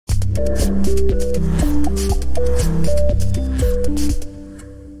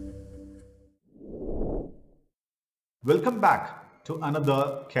Welcome back to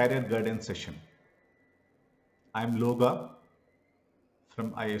another career guidance session. I'm Loga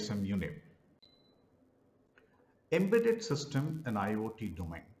from ISM Unit. Embedded system and IoT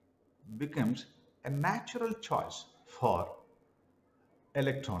domain becomes a natural choice for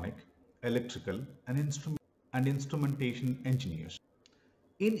electronic, electrical, and instrumentation engineers.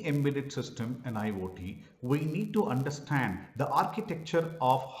 In embedded system and IoT, we need to understand the architecture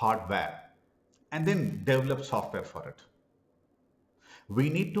of hardware and then develop software for it.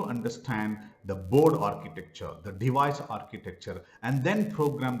 We need to understand the board architecture, the device architecture, and then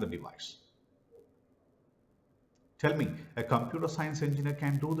program the device. Tell me, a computer science engineer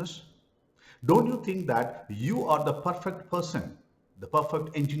can do this? Don't you think that you are the perfect person, the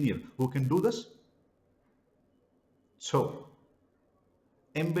perfect engineer who can do this? So,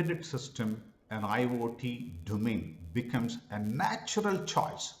 embedded system and IoT domain becomes a natural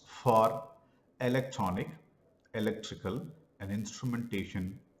choice for electronic, electrical, and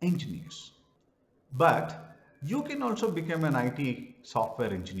instrumentation engineers. But you can also become an IT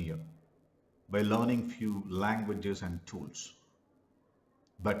software engineer by learning few languages and tools.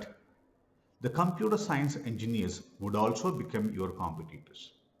 But the computer science engineers would also become your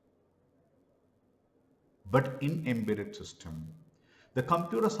competitors. But in embedded system, the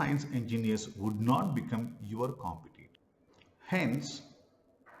computer science engineers would not become your competitor. Hence,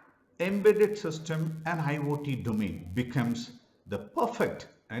 embedded system and IoT domain becomes the perfect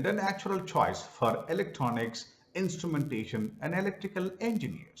and a natural choice for electronics, instrumentation, and electrical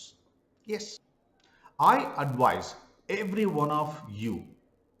engineers. Yes, I advise every one of you,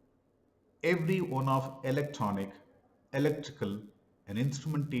 every one of electronic, electrical, and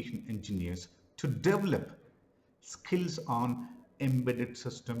instrumentation engineers to develop skills on embedded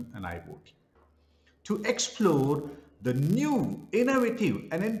system and IoT, to explore the new, innovative,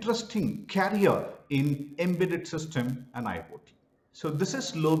 and interesting career in embedded system and IoT. So this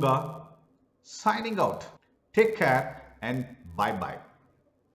is Loga signing out. Take care and bye-bye.